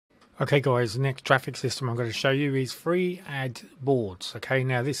Okay guys, the next traffic system I'm going to show you is free ad boards. Okay,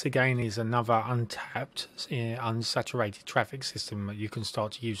 now this again is another untapped, unsaturated traffic system that you can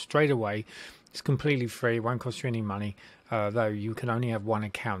start to use straight away. It's completely free, won't cost you any money, though you can only have one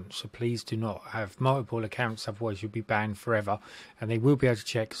account. So please do not have multiple accounts, otherwise you'll be banned forever. And they will be able to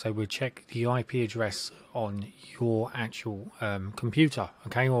check, so we'll check the IP address on your actual computer,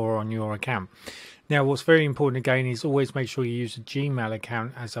 okay, or on your account. Now what's very important again is always make sure you use a Gmail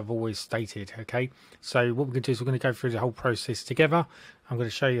account, as I've always stated. Okay, so what we're going to do is we're going to go through the whole process together. I'm going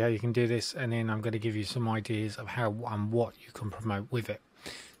to show you how you can do this, and then I'm going to give you some ideas of how and what you can promote with it.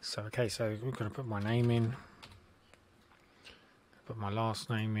 So okay, so we're going to put my name in, put my last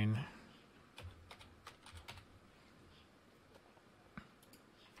name in,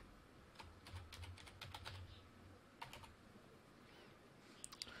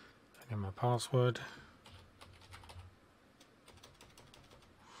 and my password.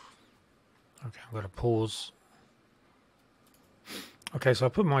 Okay, I'm going to pause. Okay, so I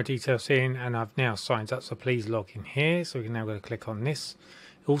put my details in and I've now signed up, so please log in here. So we can now go to click on this.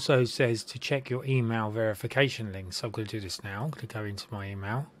 It also says to check your email verification link, so I'm going to do this now. I'm going to go into my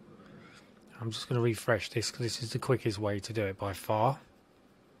email. I'm just going to refresh this because this is the quickest way to do it by far.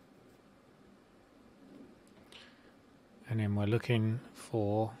 And then we're looking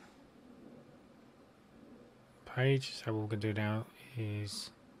for page. So what we're going to do now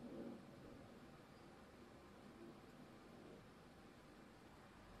is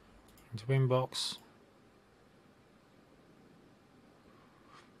into inbox.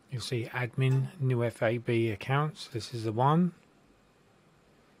 You'll see admin new FAB accounts. This is the one,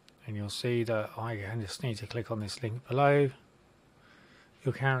 and you'll see that I just need to click on this link below.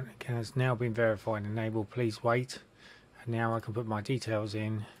 Your account has now been verified and enabled. Please wait. And now I can put my details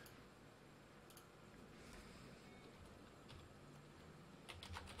in.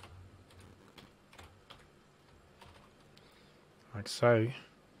 Like so.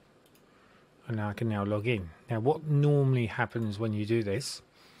 And now I can now log in. Now what normally happens when you do this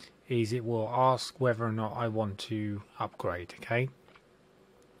is it will ask whether or not I want to upgrade. Okay,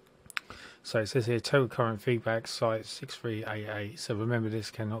 so it says here total current feedback site 6388. So remember, this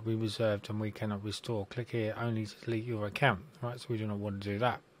cannot be reserved and we cannot restore. Click here only to delete your account. Right, so we do not want to do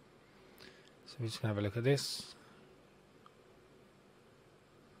that. So we're just going to have a look at this.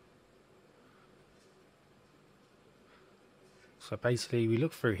 So basically we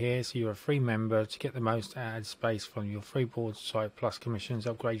look through here, so you're a free member. To get the most ad space from your free board site plus commissions,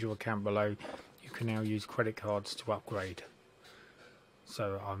 upgrade your account below. You can now use credit cards to upgrade.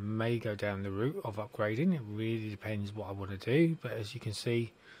 So I may go down the route of upgrading. It really depends what I want to do, but as you can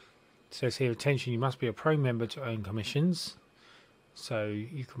see, it says here, attention, you must be a pro member to earn commissions. So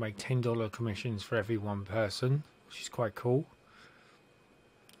you can make $10 commissions for every one person, which is quite cool.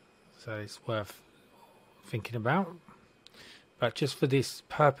 So it's worth thinking about. But just for this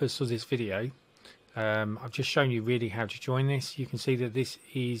purpose of this video, I've just shown you really how to join this. You can see that this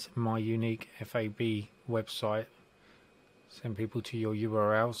is my unique FAB website. Send people to your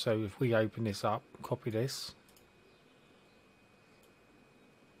URL. So if we open this up, copy this.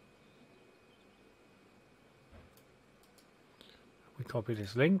 We copy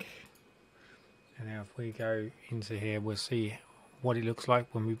this link. And now if we go into here, we'll see what it looks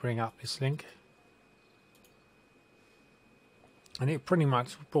like when we bring up this link. And it pretty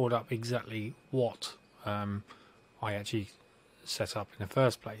much brought up exactly what I actually set up in the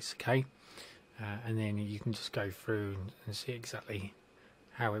first place, okay? And then you can just go through and see exactly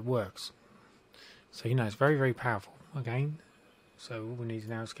how it works. So, you know, it's very, very powerful, again. So all we need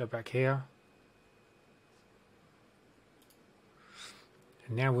now is go back here.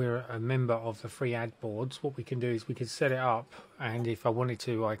 And now we're a member of the free ad boards. What we can do is we can set it up, and if I wanted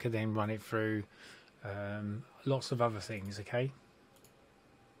to, I could then run it through lots of other things, okay?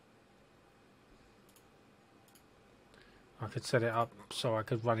 I could set it up so I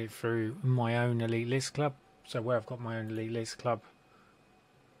could run it through my own elite list club. So where I've got my own elite list club,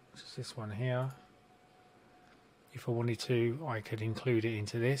 which is this one here. If I wanted to, I could include it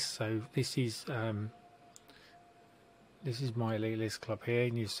into this. So this is my elite list club here,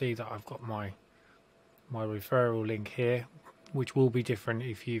 and you see that I've got my referral link here, which will be different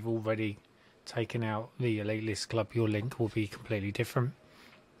if you've already taken out the elite list club. Your link will be completely different.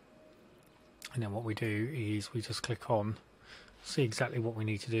 And then what we do is we just click on, see exactly what we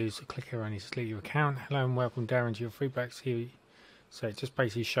need to do. So click here only to delete your account. Hello and welcome, Darren, to your feedbacks here. So it just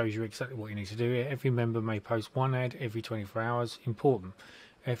basically shows you exactly what you need to do. Every member may post one ad every 24 hours. Important.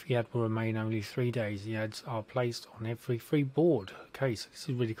 Every ad will remain only 3 days. The ads are placed on every free board. Okay, so this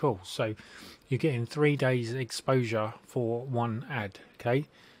is really cool. So you're getting 3 days exposure for one ad. Okay,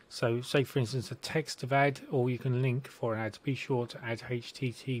 So say for instance a text of ad, or you can link for an ad. Be sure to add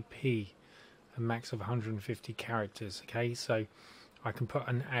HTTP, a max of 150 characters. Okay, so I can put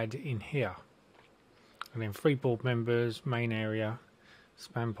an ad in here, and then free board members, main area,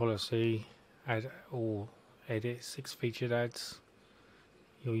 spam policy, add or edit 6 featured ads,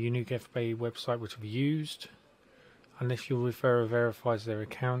 your unique FBA website which I've used, unless your referrer verifies their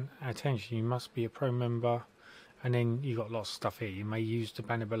account. Attention, you must be a pro member. And then you got lots of stuff here. You may use the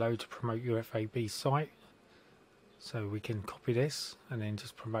banner below to promote your FAB site. So we can copy this and then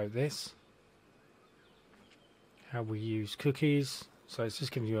just promote this. How we use cookies. So it's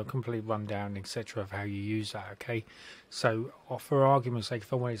just giving you a complete rundown, etc., of how you use that. Okay. So for argument's sake,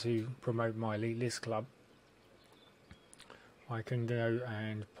 if I wanted to promote my Elite List Club, I can go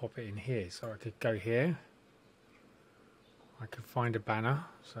and pop it in here. So I could go here. I could find a banner.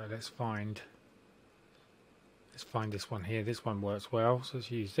 So let's find this one here. This one works well, so let's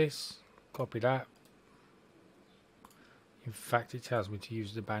use this. Copy that. In fact, it tells me to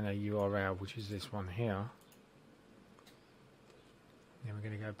use the banner URL, which is this one here. Then we're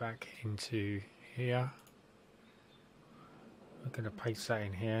going to go back into here. We're going to paste that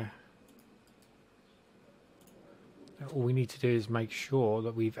in here. Now, all we need to do is make sure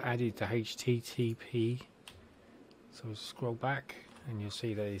that we've added the HTTP. So we'll scroll back and you'll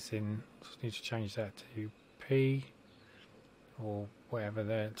see that it's in. Just need to change that to P or whatever,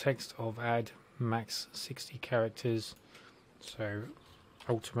 the text of ad, max 60 characters. So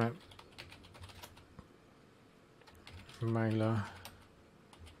ultimate mailer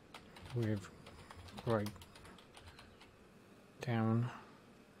with great down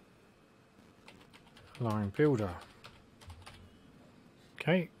line builder.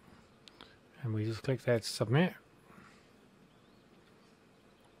 Okay, and we just click there to submit.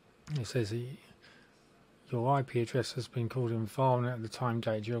 It says your IP address has been called in file, and at the time,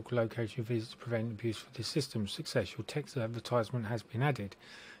 date, geolocation you visit to prevent abuse for this system. Success. Your text advertisement has been added.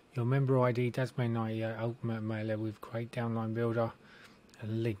 Your member ID, Dasman 98, ultimate mailer with great downline builder, a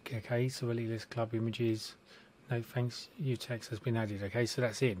link. Okay, so Elite List Club images. No thanks, your text has been added. Okay, so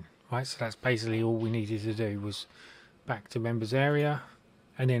that's it. Right, so that's basically all we needed to do was back to members area,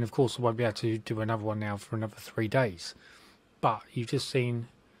 and then of course I won't be able to do another one now for another 3 days. But you've just seen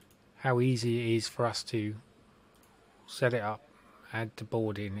how easy it is for us to set it up, add the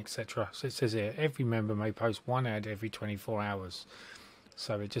board in, etc. So it says here, every member may post one ad every 24 hours.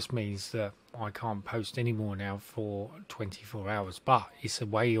 So it just means that I can't post any more now for 24 hours. But it's a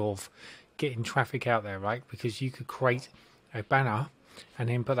way of getting traffic out there, right? Because you could create a banner and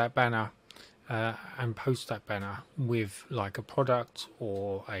then put that banner and post that banner with like a product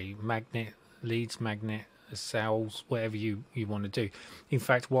or a magnet, leads magnet, sales, whatever you want to do. In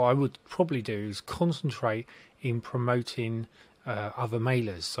fact, what I would probably do is concentrate in promoting other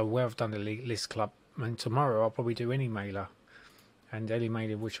mailers. So where I've done the Elite List Club, and tomorrow I'll probably do any mailer, and any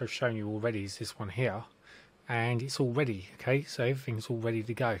mailer which I've shown you already is this one here, and it's all ready. Okay, so everything's all ready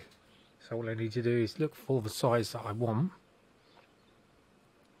to go. So all I need to do is look for the size that I want,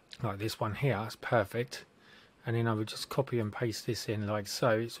 like this one here. It's perfect. And then I would just copy and paste this in like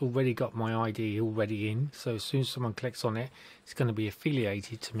so. It's already got my ID already in, so as soon as someone clicks on it, it's going to be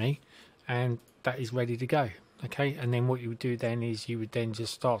affiliated to me, and that is ready to go. Okay, and then what you would do then is you would then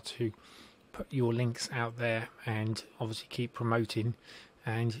just start to put your links out there and obviously keep promoting,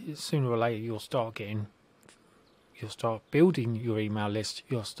 and sooner or later you'll start building your email list,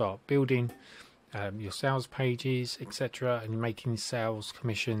 you'll start building your sales pages, etc., and making sales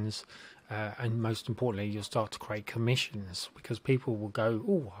commissions. And most importantly, you'll start to create commissions, because people will go,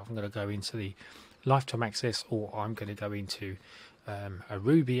 oh, I'm going to go into the lifetime access, or I'm going to go into a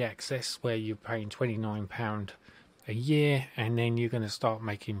Ruby access where you're paying £29 a year, and then you're going to start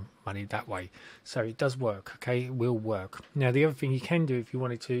making money that way. So it does work. Okay, it will work. Now the other thing you can do if you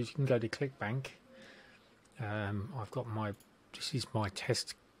wanted to is you can go to ClickBank. I've got this is my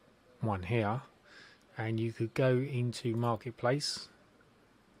test one here, and you could go into Marketplace,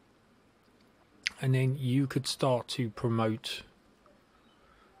 and then you could start to promote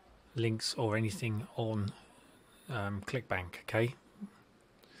links or anything on ClickBank. Okay,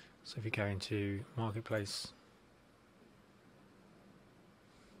 so if you go into Marketplace,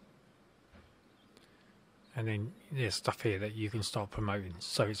 and then there's stuff here that you can start promoting.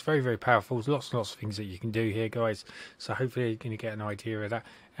 So it's very, very powerful. There's lots and lots of things that you can do here, guys. So hopefully you're going to get an idea of that.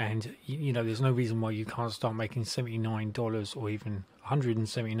 And you know, there's no reason why you can't start making $79 or even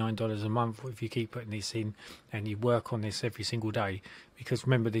 $179 a month if you keep putting this in and you work on this every single day. Because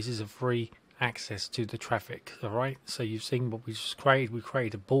remember, this is a free access to the traffic. All right, so you've seen what we just created. We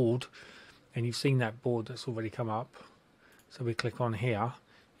created a board, and you've seen that board that's already come up. So we click on here,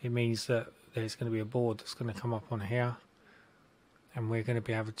 it means that there's going to be a board that's going to come up on here, and we're going to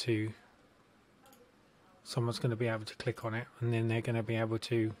be able to, someone's going to be able to click on it, and then they're going to be able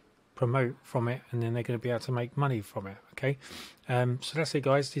to promote from it, and then they're going to be able to make money from it. Okay, so that's it,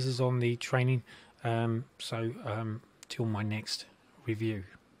 guys. This is on the training. Till my next review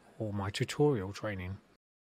or my tutorial training.